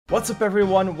What's up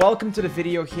everyone, welcome to the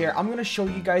video here. I'm gonna show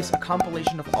you guys a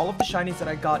compilation of all of the shinies that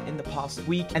I got in the past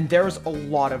week, and there's a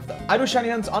lot of them. I do shiny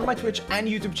hunts on my Twitch and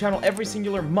YouTube channel every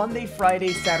singular Monday,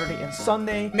 Friday, Saturday, and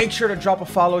Sunday. Make sure to drop a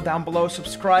follow down below,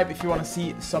 subscribe if you want to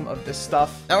see some of this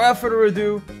stuff. Now without further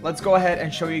ado, let's go ahead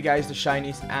and show you guys the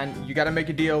shinies, and you gotta make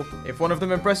a deal. If one of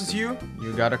them impresses you,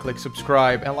 you gotta click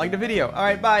subscribe and like the video.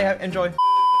 Alright, bye, enjoy.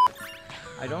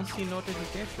 I don't see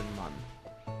notification, man.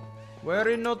 Where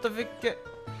is notification?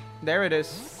 There it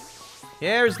is.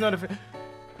 Here's notification.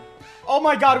 Oh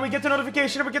my god, we get the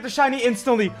notification and we get the shiny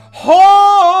instantly. Hallelujah,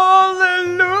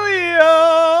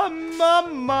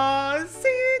 mamacita.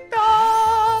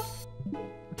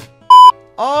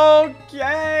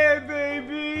 Okay,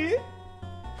 baby.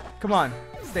 Come on,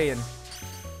 stay in.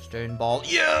 Stay in ball.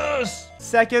 Yes!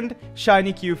 Second,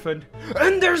 shiny Cufant.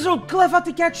 And there's a Cleffa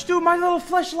to catch too, my little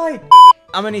flashlight.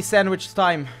 How many sandwich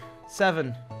time?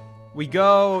 7. We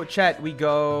go, chat, we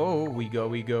go. Where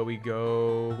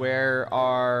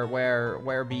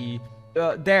be?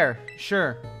 There,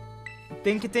 sure.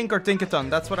 Tink or Tinkaton,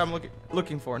 that's what I'm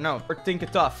looking for. No, or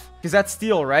Tinkatuff, because that's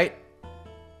steel, right?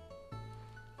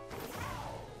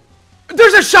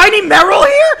 There's a shiny Meryl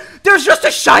here? There's just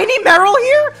a shiny Meryl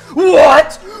here?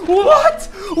 What?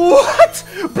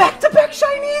 Back-to-back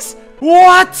shinies?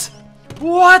 What?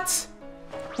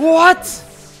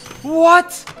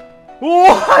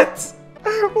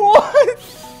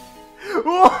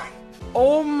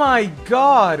 Oh my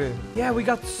god. Yeah, we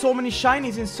got so many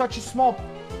shinies in such a small...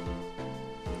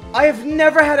 I have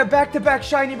never had a back-to-back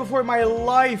shiny before in my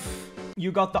life.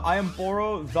 You got the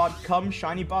iamporro.com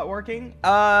shiny bot working?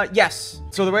 Yes.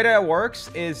 So the way that it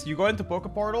works is you go into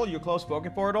Pokeportal, you close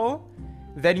Pokeportal,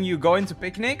 then you go into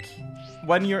Picnic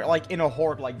when you're like in a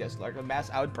horde like this, like a mass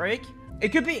outbreak.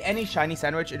 It could be any shiny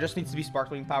sandwich, it just needs to be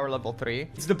sparkling power level 3.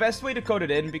 It's the best way to code it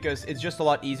in because it's just a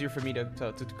lot easier for me to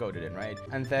code it in, right?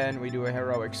 And then we do a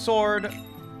heroic sword.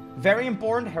 Very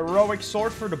important, heroic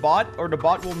sword for the bot, or the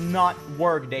bot will not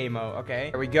work, demo, okay?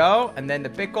 There we go, and then the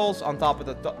pickles on top of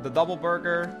the double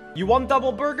burger. You want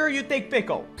double burger, you take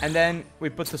pickle. And then we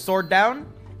put the sword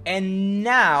down, and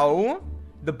now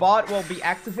the bot will be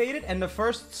activated, and the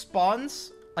first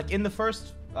spawns, like in the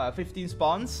first 15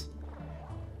 spawns,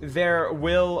 there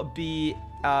will be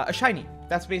a shiny.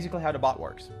 That's basically how the bot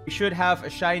works. We should have a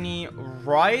shiny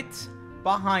right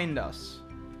behind us.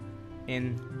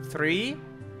 In 3,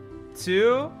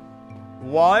 2,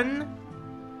 1.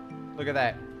 Look at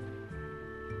that.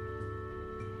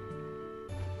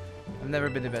 I've never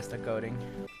been the best at coding.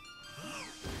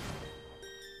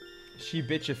 She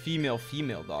bitch a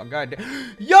female dog. God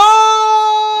damn. Yo!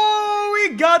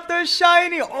 We got the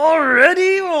shiny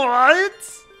already?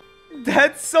 What?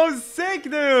 That's so sick,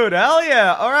 dude. Hell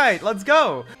yeah. All right, let's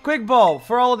go. Quick ball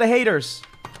for all of the haters.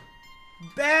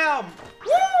 Bam.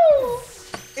 Woo!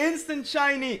 Instant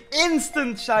shiny.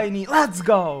 Let's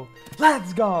go.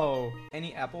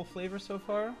 Any apple flavor so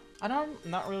far? I'm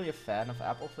not really a fan of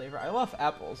apple flavor. I love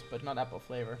apples, but not apple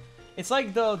flavor. It's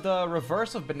like the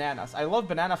reverse of bananas. I love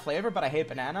banana flavor, but I hate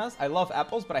bananas. I love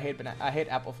apples, but I hate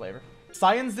apple flavor.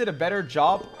 Science did a better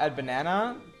job at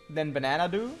banana than banana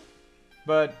do,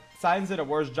 but Science did a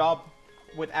worse job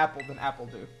with apple than apple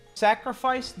do.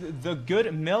 Sacrifice the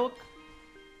good milk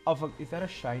of a... Is that a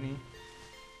shiny?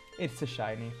 It's a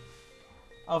shiny.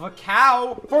 Of a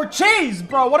cow for cheese,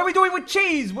 bro. What are we doing with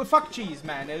cheese? Well, fuck cheese,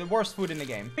 man. The worst food in the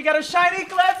game. We got a shiny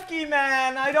Klefki,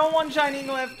 man. I don't want shiny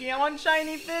Klefki. I want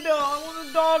shiny Fiddle. I want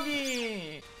a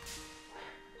doggy.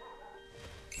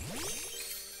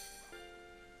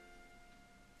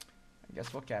 I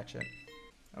guess we'll catch it.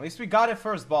 At least we got it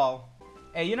first ball.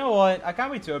 Hey, you know what? I can't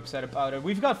be too upset about it.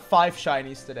 We've got 5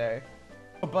 shinies today.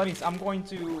 Oh, buddies, I'm going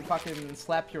to fucking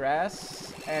slap your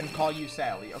ass and call you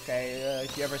Sally, okay?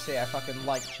 If you ever say I fucking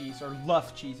like cheese or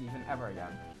love cheese even ever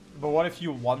again. But what if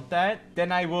you want that?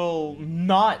 Then I will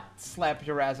not slap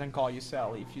your ass and call you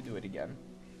Sally if you do it again.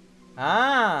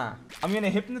 Ah, I'm gonna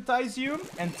hypnotize you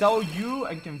and tell you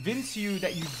and convince you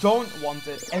that you don't want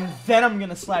it. And then I'm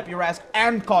gonna slap your ass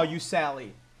and call you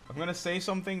Sally. I'm gonna say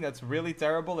something that's really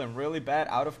terrible and really bad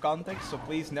out of context, so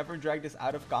please never drag this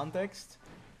out of context.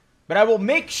 But I will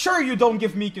make sure you don't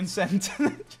give me consent.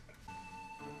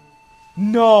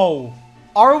 No.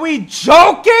 Are we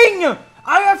joking?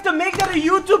 I have to make that a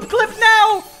YouTube clip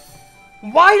now?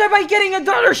 Why am I getting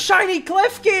another shiny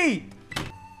Klefki?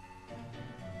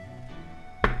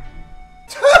 Dude,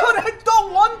 I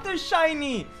don't want the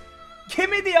shiny. Give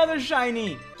me the other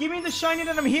shiny. Give me the shiny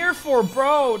that I'm here for,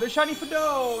 bro. The shiny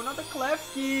Fido, not the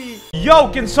Klefki. Yo,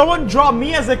 can someone draw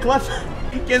me as a Cleffa?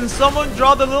 Can someone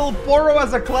draw the little Poro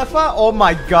as a Cleffa? Oh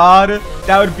my god.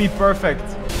 That would be perfect.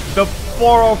 The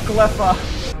Poro Cleffa.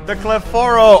 The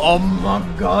Cleforo. Oh my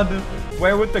god.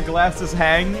 Where would the glasses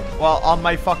hang? Well, on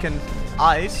my fucking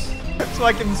eyes. So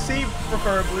I can see,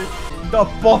 preferably. The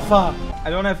buffa. I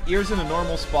don't have ears in a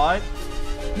normal spot.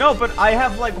 No, but I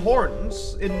have like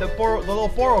horns. In the little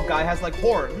Foro guy has like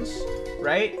horns,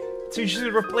 right? So you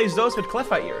should replace those with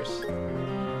Cleffa ears.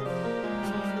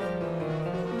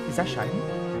 Is that shiny?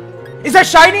 Is that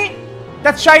shiny?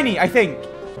 That's shiny, I think.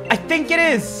 I think it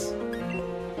is.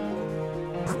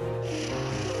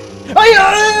 Oh,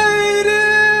 yeah, it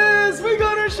is! We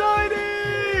got a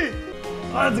shiny!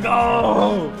 Let's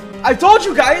go! I told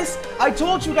you guys,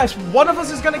 one of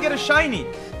us is gonna get a shiny.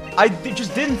 I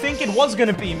just didn't think it was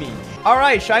gonna be me. All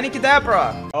right, shiny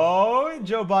Kadabra. Oh,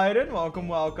 Joe Biden, welcome,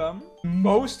 welcome.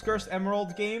 Most cursed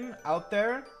emerald game out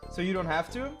there, so you don't have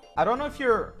to. I don't know if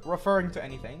you're referring to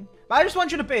anything, but I just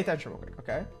want you to pay attention real quick,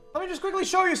 okay? Let me just quickly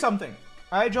show you something.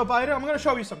 All right, Joe Biden, I'm gonna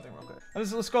show you something real quick.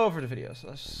 Let's go over the videos.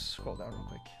 Let's scroll down real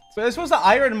quick. So this was the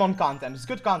Ironmon content. It's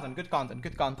good content, good content,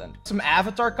 good content. Some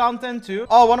Avatar content too.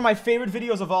 Oh, one of my favorite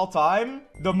videos of all time.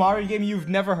 The Mario game you've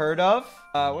never heard of.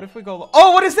 What if we go...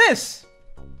 Oh, what is this?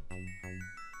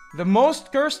 The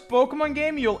most cursed Pokemon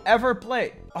game you'll ever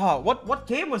play. Oh, what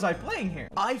game was I playing here?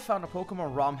 I found a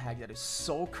Pokemon ROM hack that is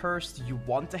so cursed you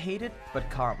want to hate it, but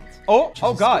can't. Oh,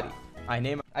 oh god.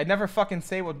 I'd never fucking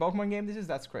say what Pokemon game this is.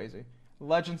 That's crazy.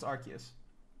 Legends Arceus.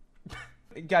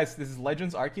 Guys, this is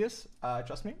Legends Arceus.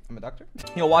 Trust me, I'm a doctor.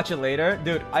 You'll watch it later.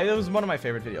 Dude, it was one of my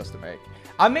favorite videos to make.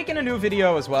 I'm making a new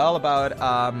video as well about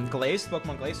Glazed,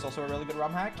 Pokemon Glazed, also a really good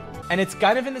ROM hack. And it's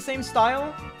kind of in the same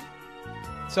style.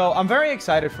 So I'm very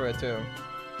excited for it too.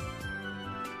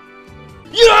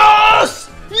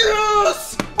 Yes!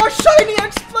 Yes! A shiny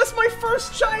X Plus, my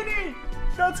first shiny!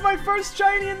 That's my first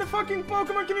shiny in the fucking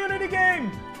Pokemon community game!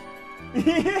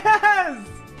 Yes!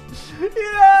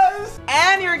 Yes!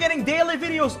 And you're getting daily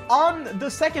videos on the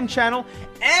second channel,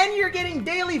 and you're getting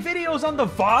daily videos on the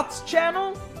VODs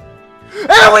channel.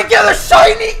 And we get a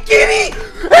shiny kitty!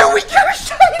 And we get a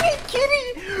shiny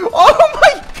kitty! Oh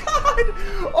my god!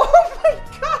 Oh my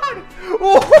god!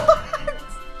 What?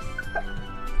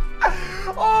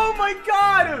 Oh my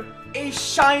god! A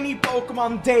shiny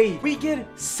Pokemon day. We get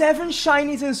 7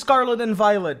 shinies in Scarlet and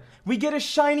Violet. We get a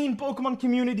shiny in Pokemon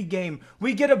community game.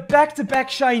 We get a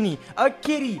back-to-back shiny, a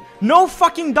kitty, no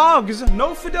fucking dogs,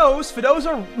 no Fidos. Fidos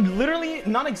are literally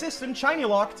non-existent, shiny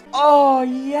locked. Oh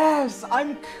yes,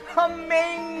 I'm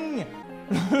coming.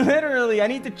 Literally, I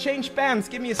need to change pants.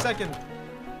 Give me a second.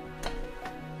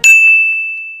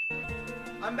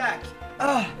 I'm back.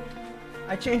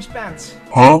 I changed pants.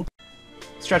 Huh?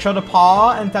 Stretch out a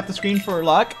paw and tap the screen for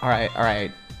luck. All right, all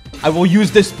right. I will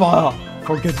use this paw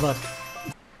for good luck.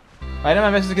 Why did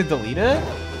my message get deleted?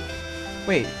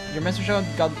 Wait, your message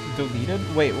got deleted?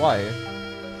 Wait, why?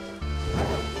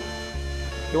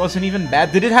 It wasn't even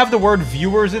bad. Did it have the word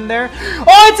viewers in there?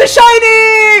 Oh, it's a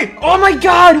shiny! Oh my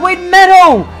god, wait,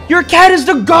 Meadow! Your cat is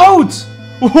the goat!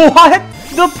 What?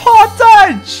 The paw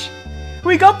touch!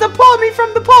 We got the Pawmi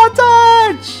from the paw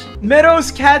touch!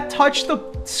 Meadow's cat touched the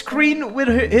screen with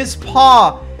his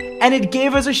paw, and it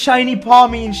gave us a shiny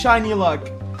Pawmi in shiny luck.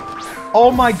 Oh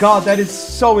my god, that is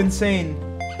so insane.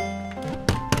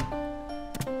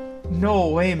 No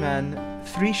way, man.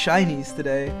 3 shinies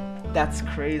today. That's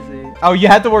crazy. Oh, you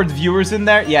had the word viewers in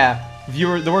there? Yeah.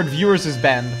 The word viewers is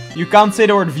banned. You can't say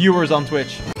the word viewers on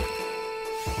Twitch.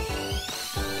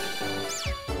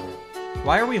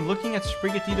 Why are we looking at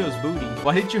Sprigatito's booty?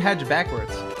 Why did you hedge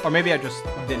backwards? Or maybe I just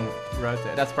didn't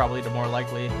rotate. That's probably the more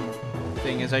likely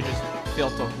thing, is I just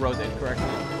failed to rotate correctly.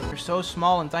 They're so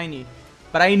small and tiny.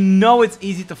 But I know it's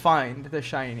easy to find the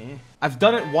shiny. I've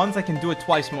done it once, I can do it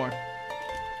twice more.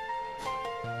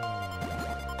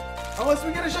 Unless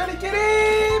we get a shiny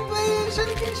kitty! Please!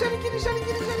 Shiny kitty, shiny kitty, shiny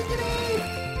kitty, shiny kitty!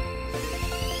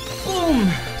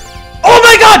 Boom! Oh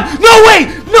my god! No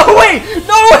way! No way!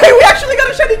 No way! We actually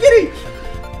got a shiny kitty!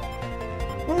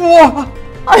 Whoa!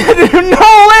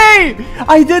 No way!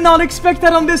 I did not expect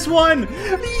that on this one!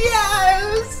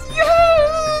 Yes!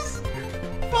 Yes!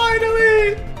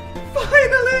 Finally!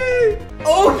 Finally!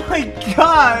 Oh my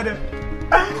god!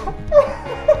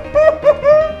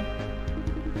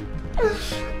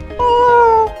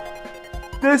 Oh,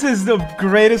 this is the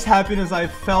greatest happiness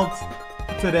I've felt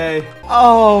today.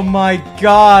 Oh my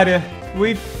god.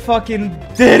 We fucking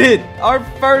did it! Our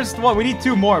first one. We need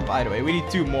 2 more, by the way. We need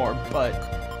 2 more, but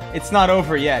it's not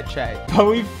over yet, chat. But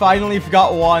we finally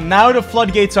got one. Now the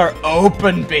floodgates are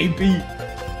open, baby.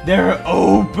 They're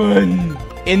open.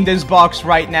 In this box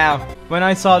right now. When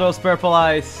I saw those purple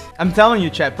eyes, I'm telling you,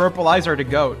 chat, purple eyes are the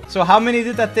goat. So how many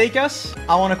did that take us?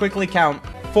 I want to quickly count.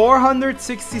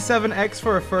 467x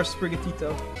for a first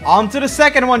Sprigatito. On to the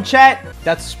second one, chat.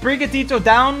 That's Sprigatito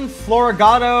down,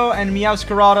 Florigato, and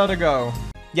Meowscarado to go.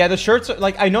 Yeah, the shirts are,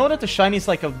 like, I know that the shinies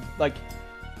like a, like,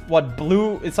 what,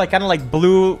 blue? It's like kind of like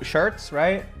blue shirts,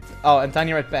 right? Oh, and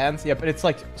tiny red bands. Yeah, but it's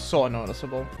like so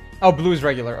unnoticeable. Oh, blue is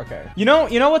regular. Okay. You know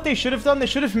what they should have done? They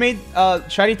should have made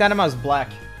shiny Tynamo black.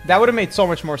 That would have made so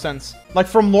much more sense. Like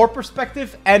from lore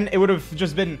perspective, and it would have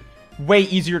just been way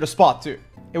easier to spot too.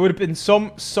 It would have been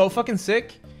so fucking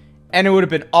sick, and it would have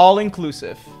been all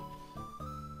inclusive.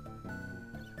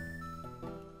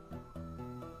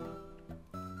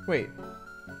 Wait.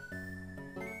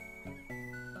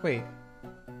 Wait.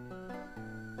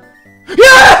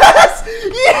 Yes!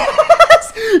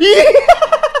 Yes!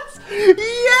 Yes!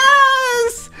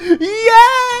 Yes!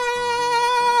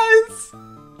 Yes!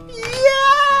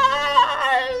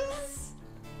 Yes!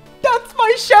 That's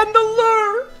my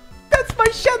chandelier! That's my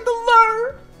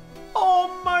chandelier!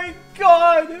 Oh my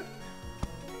god!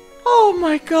 Oh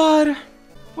my god!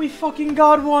 We fucking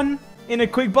got one! In a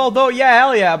quick ball though? Yeah,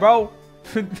 hell yeah, bro!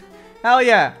 Hell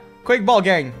yeah! Quick ball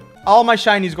gang. All my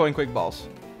shinies going quick balls.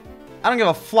 I don't give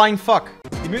a flying fuck.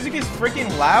 The music is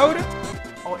freaking loud.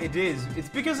 Oh, it is. It's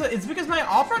because my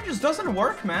Opera just doesn't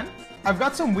work, man. I've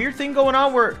got some weird thing going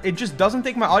on where it just doesn't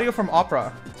take my audio from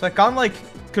Opera. So I can't like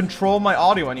control my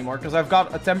audio anymore because I've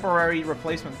got a temporary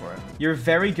replacement for it. You're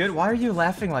very good. Why are you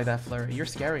laughing like that, Flurry? You're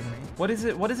scaring me. What is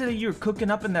it that you're cooking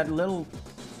up in that little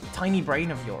tiny brain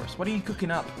of yours? What are you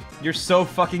cooking up? You're so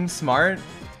fucking smart.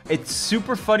 It's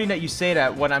super funny that you say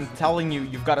that when I'm telling you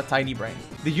you've got a tiny brain.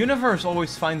 The universe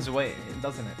always finds a way,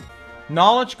 doesn't it?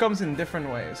 Knowledge comes in different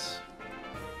ways.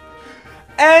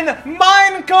 And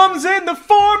mine comes in the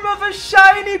form of a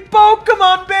shiny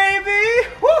Pokemon, baby!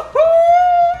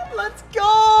 Woohoo! Let's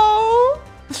go!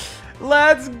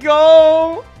 Let's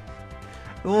go!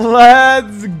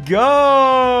 Let's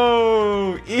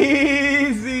go!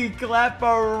 Easy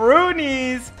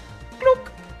clapperoonies!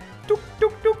 Look! Dook,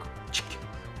 dook, dook.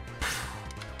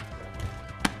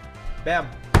 Bam.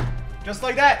 Just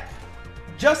like that.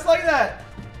 Just like that.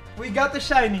 We got the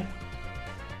shiny.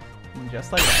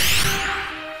 Just like that.